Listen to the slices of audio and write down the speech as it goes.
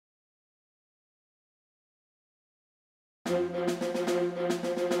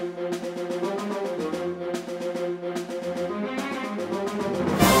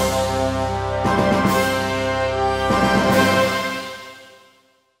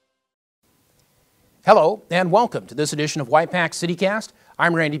Hello and welcome to this edition of Y-PAC CityCast.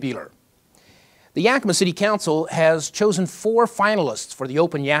 I'm Randy Beehler. The Yakima City Council has chosen 4 finalists for the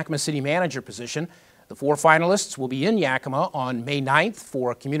open Yakima City Manager position. The 4 finalists will be in Yakima on May 9th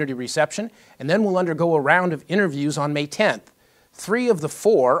for a community reception, and then will undergo a round of interviews on May 10th. 3 of the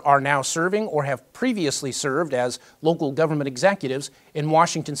 4 are now serving or have previously served as local government executives in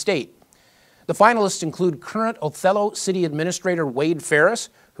Washington State. The finalists include current Othello City Administrator Wade Ferris,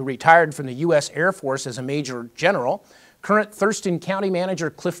 who retired from the U.S. Air Force as a Major General, current Thurston County Manager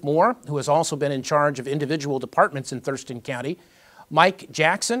Cliff Moore, who has also been in charge of individual departments in Thurston County, Mike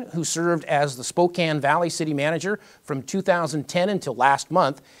Jackson, who served as the Spokane Valley City Manager from 2010 until last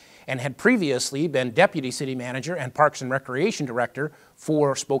month, and had previously been Deputy City Manager and Parks and Recreation Director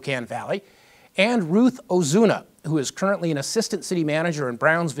for Spokane Valley, and Ruth Ozuna, who is currently an Assistant City Manager in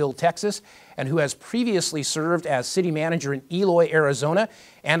Brownsville, Texas, and who has previously served as City Manager in Eloy, Arizona,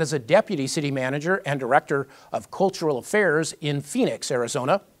 and as a Deputy City Manager and Director of Cultural Affairs in Phoenix,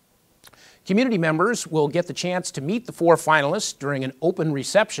 Arizona. Community members will get the chance to meet the 4 finalists during an open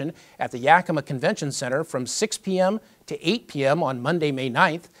reception at the Yakima Convention Center from 6 p.m. to 8 p.m. on Monday, May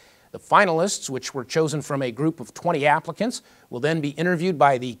 9th. The finalists, which were chosen from a group of 20 applicants, will then be interviewed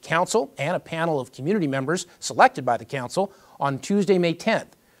by the council and a panel of community members selected by the council on Tuesday, May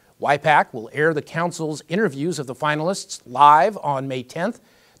 10th. Y-PAC will air the council's interviews of the finalists live on May 10th.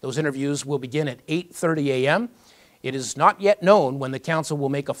 Those interviews will begin at 8:30 a.m. It is not yet known when the council will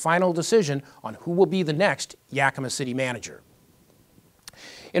make a final decision on who will be the next Yakima City Manager.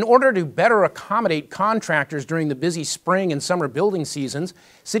 In order to better accommodate contractors during the busy spring and summer building seasons,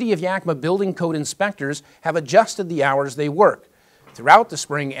 City of Yakima building code inspectors have adjusted the hours they work. Throughout the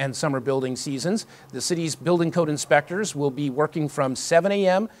spring and summer building seasons, the city's building code inspectors will be working from 7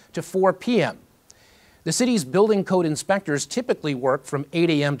 a.m. to 4 p.m. The city's building code inspectors typically work from 8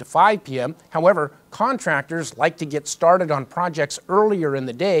 a.m. to 5 p.m. However, contractors like to get started on projects earlier in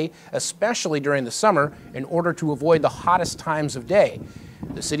the day, especially during the summer, in order to avoid the hottest times of day.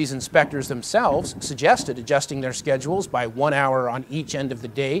 The city's inspectors themselves suggested adjusting their schedules by 1 hour on each end of the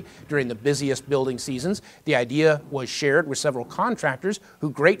day during the busiest building seasons. The idea was shared with several contractors who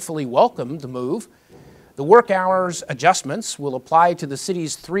gratefully welcomed the move. The work hours adjustments will apply to the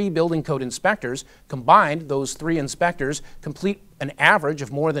city's 3 building code inspectors. Combined, those 3 inspectors complete an average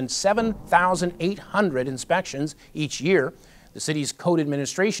of more than 7,800 inspections each year. The city's Code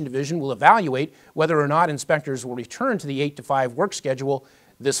Administration Division will evaluate whether or not inspectors will return to the 8 to 5 work schedule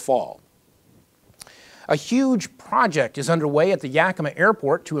this fall. A huge project is underway at the Yakima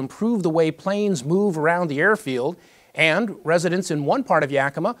Airport to improve the way planes move around the airfield, and residents in one part of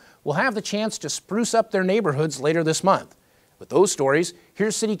Yakima will have the chance to spruce up their neighborhoods later this month. With those stories,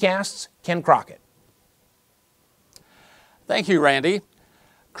 here's CityCast's Ken Crockett. Thank you, Randy.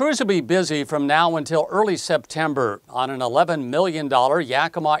 Crews will be busy from now until early September on an $11 million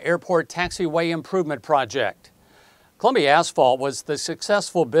Yakima Airport Taxiway Improvement Project. Columbia Asphalt was the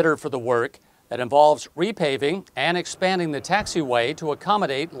successful bidder for the work that involves repaving and expanding the taxiway to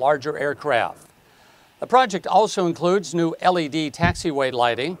accommodate larger aircraft. The project also includes new LED taxiway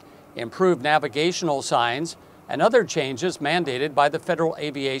lighting, improved navigational signs, and other changes mandated by the Federal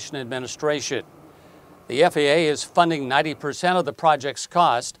Aviation Administration. The FAA is funding 90% of the project's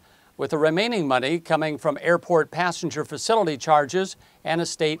cost, with the remaining money coming from airport passenger facility charges and a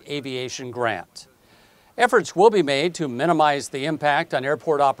state aviation grant. Efforts will be made to minimize the impact on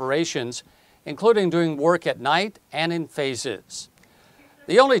airport operations, including doing work at night and in phases.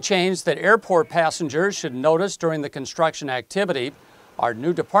 The only change that airport passengers should notice during the construction activity are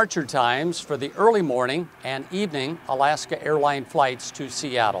new departure times for the early morning and evening Alaska Airlines flights to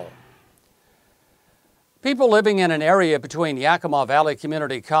Seattle. People living in an area between Yakima Valley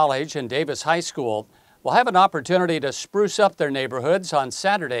Community College and Davis High School will have an opportunity to spruce up their neighborhoods on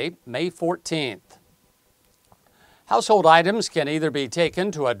Saturday, May 14th. Household items can either be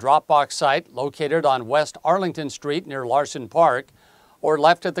taken to a drop-box site located on West Arlington Street near Larson Park or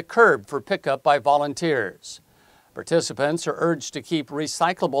left at the curb for pickup by volunteers. Participants are urged to keep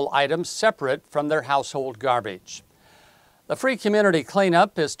recyclable items separate from their household garbage. The free community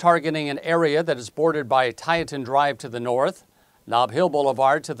cleanup is targeting an area that is bordered by Tieton Drive to the north, Nob Hill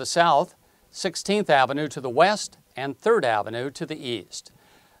Boulevard to the south, 16th Avenue to the west, and 3rd Avenue to the east.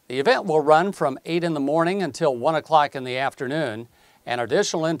 The event will run from 8 in the morning until 1 o'clock in the afternoon, and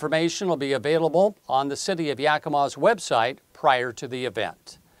additional information will be available on the City of Yakima's website prior to the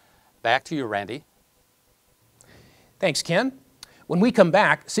event. Back to you, Randy. Thanks, Ken. When we come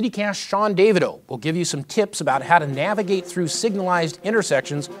back, CityCast Sean Davido will give you some tips about how to navigate through signalized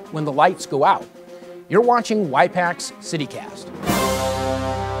intersections when the lights go out. You're watching Y-PAC's CityCast.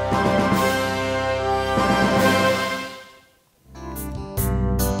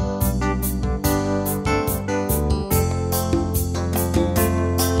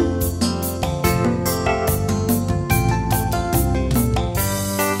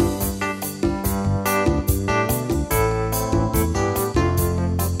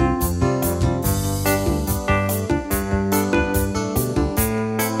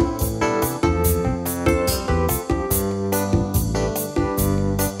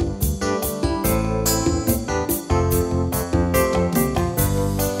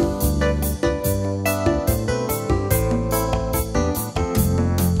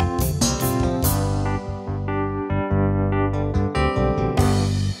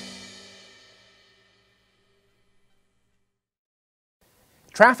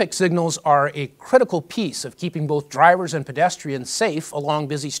 Traffic signals are a critical piece of keeping both drivers and pedestrians safe along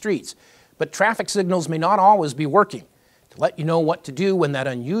busy streets, but traffic signals may not always be working. To let you know what to do when that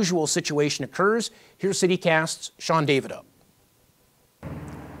unusual situation occurs, here's CityCast's Sean Davido.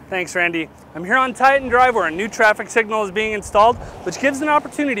 Thanks, Randy. I'm here on Titan Drive where a new traffic signal is being installed, which gives an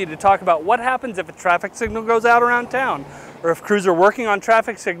opportunity to talk about what happens if a traffic signal goes out around town, or if crews are working on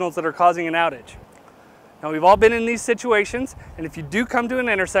traffic signals that are causing an outage. Now, we've all been in these situations, and if you do come to an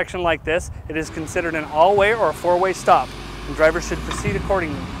intersection like this, it is considered an all-way or a four-way stop, and drivers should proceed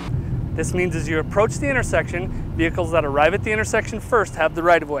accordingly. This means as you approach the intersection, vehicles that arrive at the intersection first have the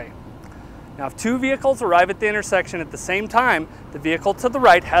right-of-way. Now, if two vehicles arrive at the intersection at the same time, the vehicle to the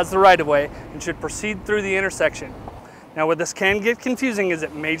right has the right-of-way and should proceed through the intersection. Now, where this can get confusing is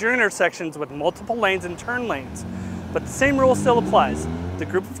at major intersections with multiple lanes and turn lanes, but the same rule still applies. The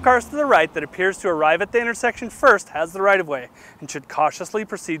group of cars to the right that appears to arrive at the intersection first has the right-of-way and should cautiously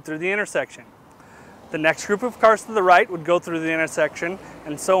proceed through the intersection. The next group of cars to the right would go through the intersection,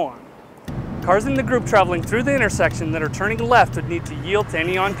 and so on. Cars in the group traveling through the intersection that are turning left would need to yield to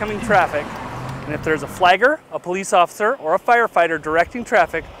any oncoming traffic, and if there's a flagger, a police officer, or a firefighter directing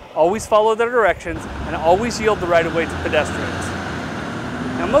traffic, always follow their directions and always yield the right-of-way to pedestrians.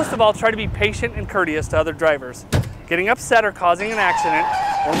 Now, most of all, try to be patient and courteous to other drivers. Getting upset or causing an accident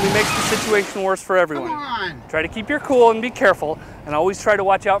only makes the situation worse for everyone. Try to keep your cool and be careful, and always try to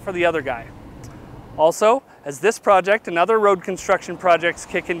watch out for the other guy. Also, as this project and other road construction projects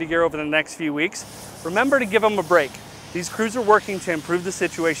kick into gear over the next few weeks, remember to give them a break. These crews are working to improve the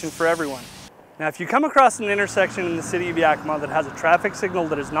situation for everyone. Now, if you come across an intersection in the City of Yakima that has a traffic signal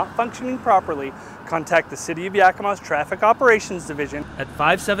that is not functioning properly, contact the City of Yakima's Traffic Operations Division at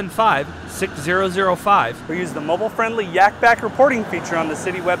 575-6005 or use the mobile-friendly Y-PAC reporting feature on the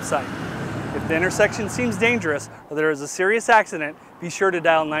city website. If the intersection seems dangerous or there is a serious accident, be sure to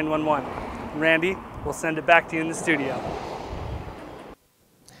dial 911. Randy, we'll send it back to you in the studio.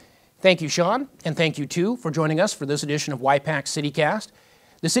 Thank you, Sean, and thank you, too, for joining us for this edition of Y-PAC CityCast.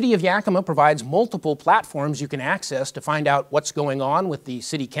 The City of Yakima provides multiple platforms you can access to find out what's going on with the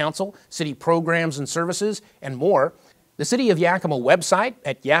City Council, city programs and services, and more. The City of Yakima website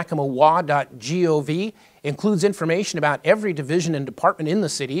at yakimawa.gov includes information about every division and department in the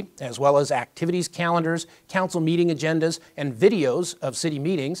city, as well as activities calendars, council meeting agendas, and videos of city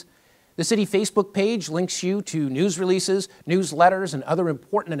meetings. The City Facebook page links you to news releases, newsletters, and other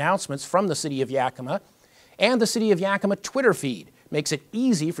important announcements from the City of Yakima. And the City of Yakima Twitter feed makes it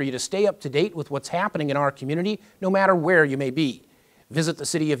easy for you to stay up to date with what's happening in our community, no matter where you may be. Visit the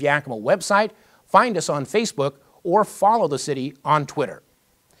City of Yakima website, find us on Facebook, or follow the city on Twitter.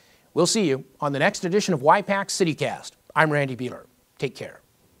 We'll see you on the next edition of Y-PAC CityCast. I'm Randy Beehler. Take care.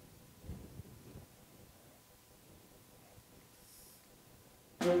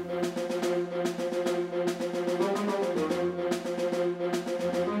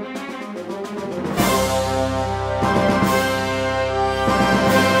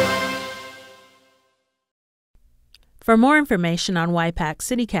 For more information on Y-PAC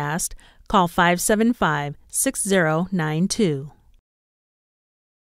CityCast, call 575-6092.